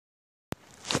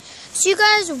So you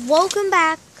guys, welcome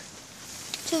back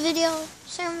to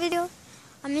second video.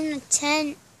 I'm in the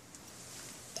tent.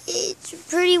 It's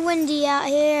pretty windy out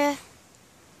here.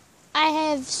 I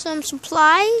have some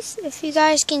supplies. If you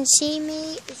guys can see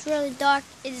me, it's really dark.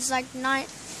 It is like night.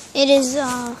 It is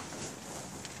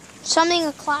something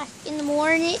o'clock in the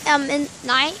morning. In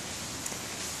night.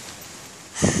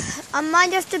 I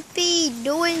might have to be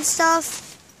doing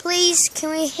stuff. Please, can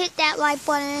we hit that like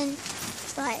button?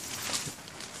 It's like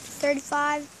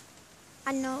 35.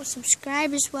 I know.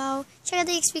 Subscribe as well. Check out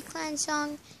the XP Clan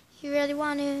song if you really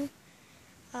want to.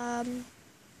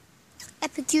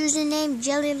 Epic username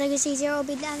Jelly Legacy 0 will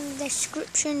be down in the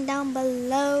description down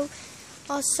below.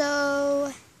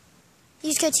 Also,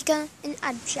 use code Chica and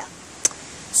item shop.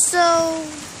 So,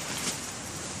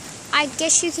 I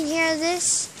guess you can hear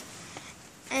this.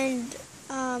 And,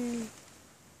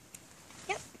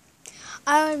 yep.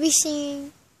 I will be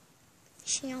singing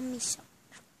Fishy on me, so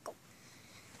go.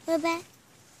 We're back.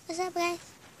 What's up, guys?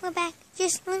 We're back.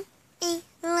 Just one.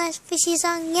 The last Fishy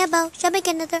song, yeah, bo. Shall make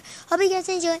another. Hope you guys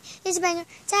enjoy. It's a banger.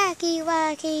 Tacky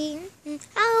wacky.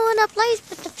 I wanna place,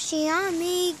 but the Fishy on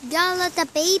me. Gotta let the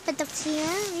beat, but the Fishy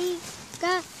on me.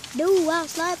 Gotta do, I'll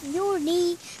slap your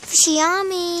knee. Fishy on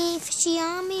me. Fishy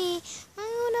on me.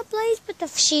 I wanna place, but the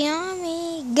Fishy on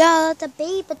me. Gotta let the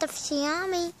beat, but the Fishy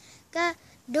on me. Gotta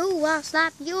do, I'll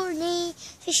slap your knee.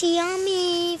 Fishy on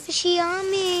me. Fishy on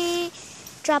me.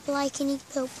 Drop a like and eat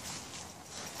poop.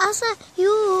 I'll slap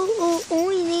you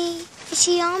only.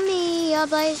 Fishy on me, a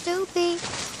place to be.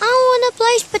 I want a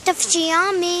place, but the fishy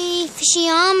on me. Fishy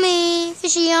on me,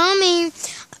 fishy on me.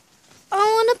 I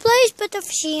want a place, but the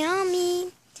fishy on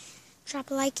me. Drop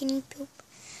a like and eat poop.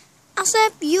 I'll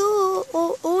slap you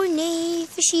only.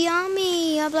 Fishy on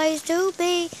me, a place to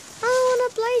be. I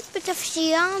want a place, but the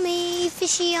fishy on me.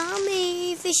 Fishy on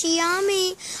me, fishy on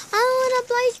me. I want a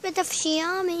place, but the fishy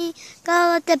on me.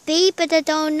 Gotta let the beat, but I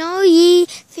don't know ye.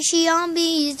 Fishy on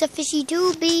me is the fishy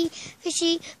to be.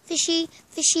 Fishy, fishy,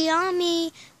 fishy on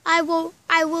me. I will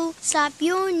slap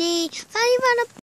your knee.